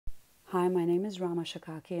Hi, my name is Rama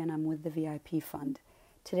Shakaki and I'm with the VIP.fund.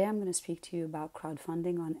 Today I'm going to speak to you about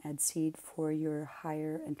crowdfunding on edSeed for your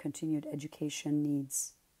higher and continued education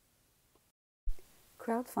needs.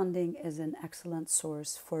 Crowdfunding is an excellent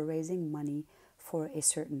source for raising money for a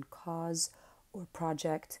certain cause or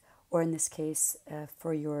project, or in this case,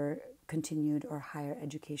 for your continued or higher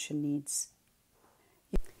education needs.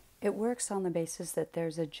 It works on the basis that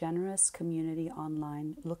there's a generous community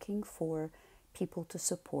online looking for people to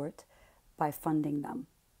support by funding them.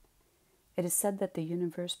 It is said that the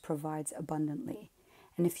universe provides abundantly,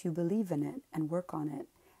 and if you believe in it and work on it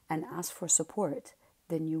and ask for support,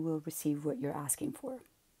 then you will receive what you're asking for.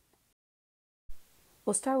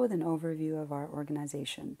 We'll start with an overview of our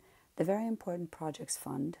organization. The Very Important Projects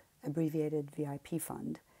Fund, abbreviated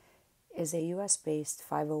VIP.fund, is a US-based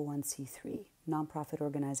 501c3 nonprofit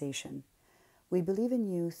organization. We believe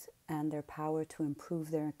in youth and their power to improve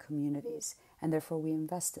their communities, and therefore we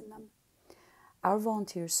invest in them. Our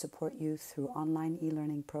volunteers support youth through online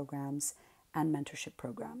e-learning programs and mentorship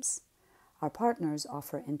programs. Our partners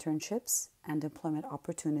offer internships and employment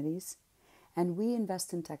opportunities, and we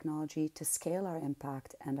invest in technology to scale our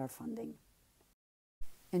impact and our funding.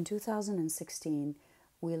 In 2016,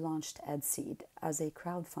 we launched edSeed as a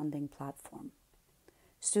crowdfunding platform.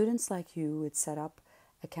 Students like you would set up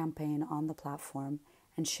a campaign on the platform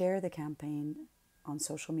and share the campaign on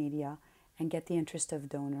social media and get the interest of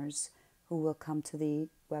donors who will come to the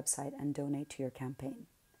website and donate to your campaign.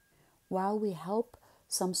 While we help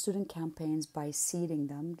some student campaigns by seeding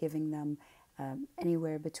them, giving them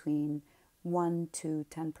anywhere between 1 to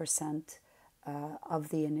 10% of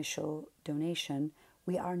the initial donation,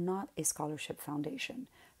 we are not a scholarship foundation.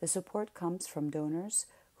 The support comes from donors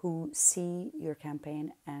who see your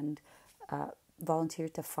campaign and volunteer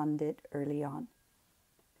to fund it early on.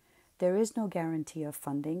 There is no guarantee of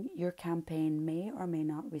funding. Your campaign may or may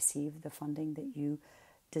not receive the funding that you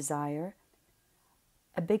desire.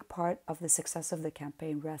 A big part of the success of the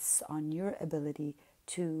campaign rests on your ability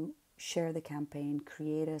to share the campaign,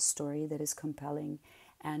 create a story that is compelling,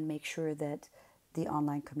 and make sure that the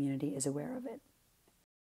online community is aware of it.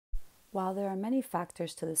 While there are many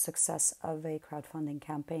factors to the success of a crowdfunding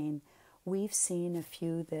campaign, we've seen a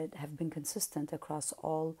few that have been consistent across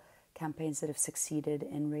all campaigns that have succeeded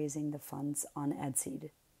in raising the funds on edSeed.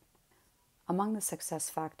 Among the success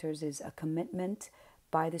factors is a commitment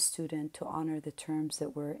by the student to honor the terms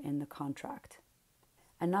that were in the contract.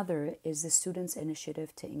 Another is the student's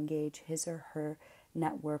initiative to engage his or her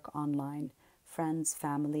network online, friends,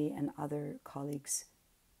 family, and other colleagues.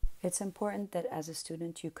 It's important that as a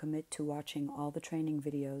student you commit to watching all the training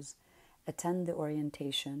videos, attend the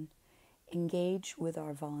orientation, engage with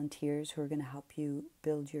our volunteers who are going to help you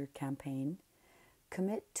build your campaign,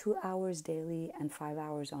 commit 2 hours daily and 5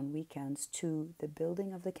 hours on weekends to the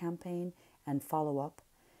building of the campaign and follow up,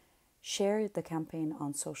 share the campaign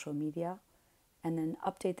on social media, and then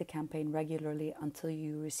update the campaign regularly until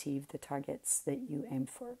you receive the targets that you aimed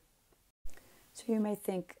for. So you may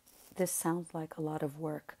think, this sounds like a lot of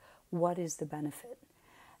work. What is the benefit?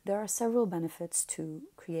 There are several benefits to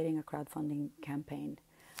creating a crowdfunding campaign.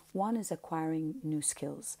 One is acquiring new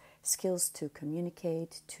skills to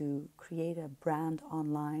communicate, to create a brand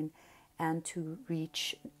online, and to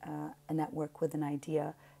reach a network with an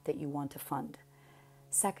idea that you want to fund.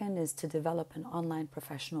 Second is to develop an online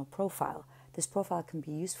professional profile. This profile can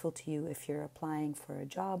be useful to you if you're applying for a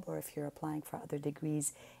job or if you're applying for other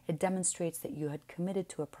degrees. It demonstrates that you had committed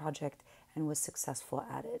to a project and was successful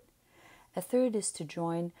at it. A third is to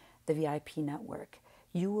join the VIP network.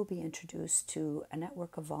 You will be introduced to a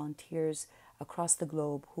network of volunteers across the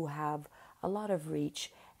globe who have a lot of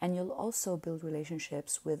reach, and you'll also build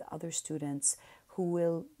relationships with other students who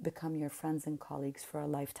will become your friends and colleagues for a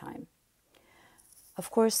lifetime.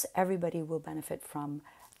 Of course, everybody will benefit from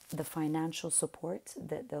the financial support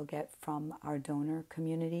that they'll get from our donor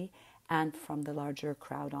community and from the larger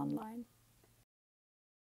crowd online.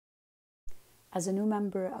 As a new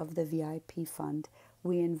member of the VIP.fund,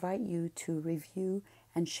 we invite you to review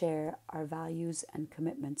and share our values and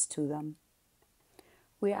commitments to them.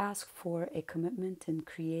 We ask for a commitment in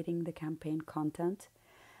creating the campaign content.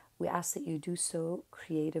 We ask that you do so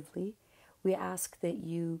creatively. We ask that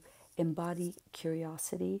you embody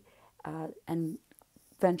curiosity and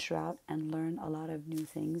venture out and learn a lot of new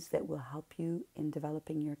things that will help you in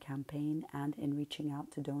developing your campaign and in reaching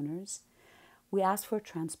out to donors. We ask for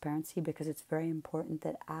transparency because it's very important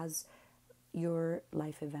that as your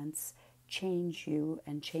life events change you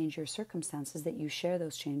and change your circumstances, that you share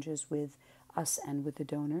those changes with us and with the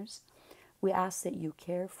donors. We ask that you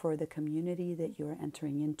care for the community that you're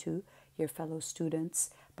entering into, your fellow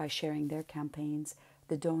students, by sharing their campaigns,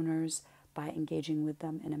 the donors by engaging with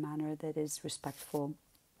them in a manner that is respectful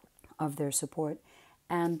of their support,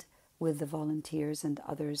 and with the volunteers and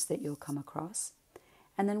others that you'll come across.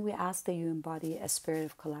 And then we ask that you embody a spirit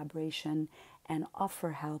of collaboration and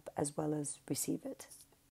offer help as well as receive it.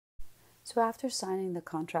 So after signing the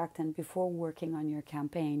contract and before working on your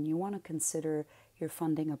campaign, you want to consider your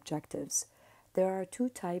funding objectives. There are two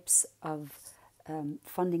types of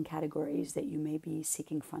funding categories that you may be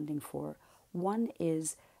seeking funding for. One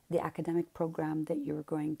is the academic program that you're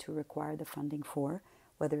going to require the funding for,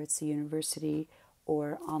 whether it's a university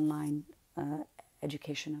or online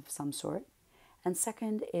education of some sort. And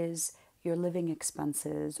second is your living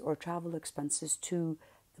expenses or travel expenses to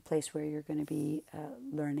the place where you're going to be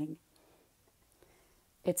learning.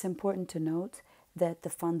 It's important to note that the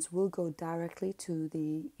funds will go directly to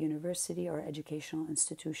the university or educational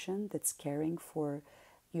institution that's caring for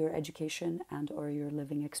your education and or your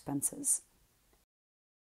living expenses.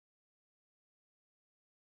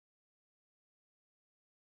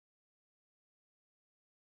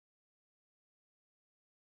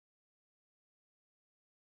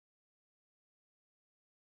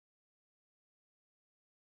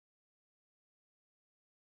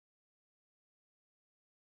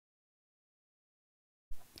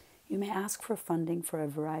 You may ask for funding for a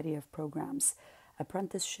variety of programs: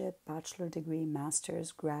 apprenticeship, bachelor degree,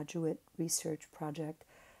 master's, graduate, research project,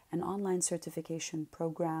 an online certification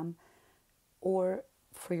program, or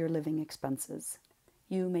for your living expenses.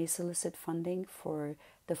 You may solicit funding for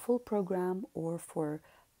the full program or for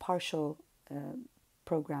partial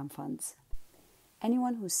program funds.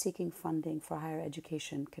 Anyone who's seeking funding for higher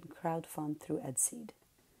education can crowdfund through edSeed.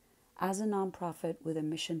 As a nonprofit with a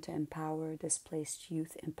mission to empower displaced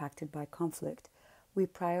youth impacted by conflict, we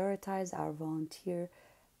prioritize our volunteer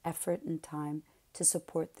effort and time to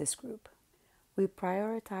support this group. We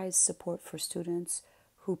prioritize support for students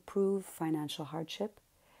who prove financial hardship.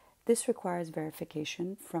 This requires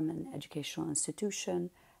verification from an educational institution,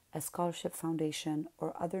 a scholarship foundation,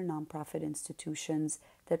 or other nonprofit institutions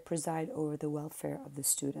that preside over the welfare of the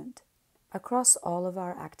student. Across all of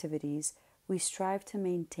our activities, we strive to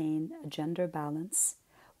maintain a gender balance.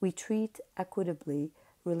 We treat equitably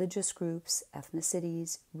religious groups,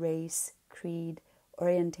 ethnicities, race, creed,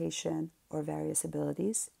 orientation, or various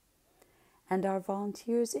abilities. And our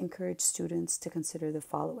volunteers encourage students to consider the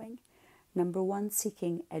following. Number one,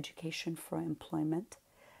 seeking education for employment.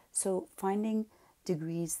 So finding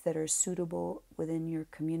degrees that are suitable within your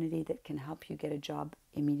community that can help you get a job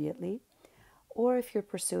immediately. Or if you're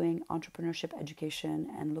pursuing entrepreneurship education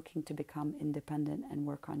and looking to become independent and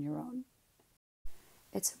work on your own.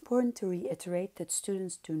 It's important to reiterate that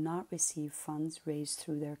students do not receive funds raised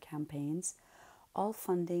through their campaigns. All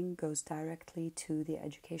funding goes directly to the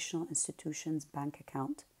educational institution's bank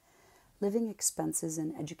account. Living expenses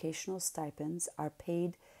and educational stipends are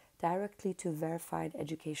paid directly to verified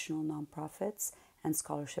educational nonprofits and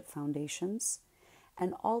scholarship foundations,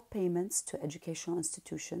 and all payments to educational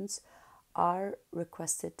institutions are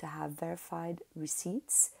requested to have verified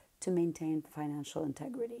receipts to maintain financial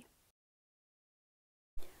integrity.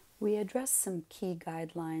 We address some key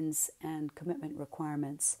guidelines and commitment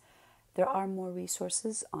requirements. There are more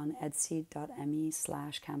resources on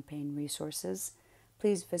edseed.me/campaign resources.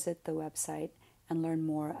 Please visit the website and learn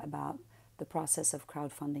more about the process of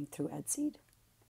crowdfunding through edSeed.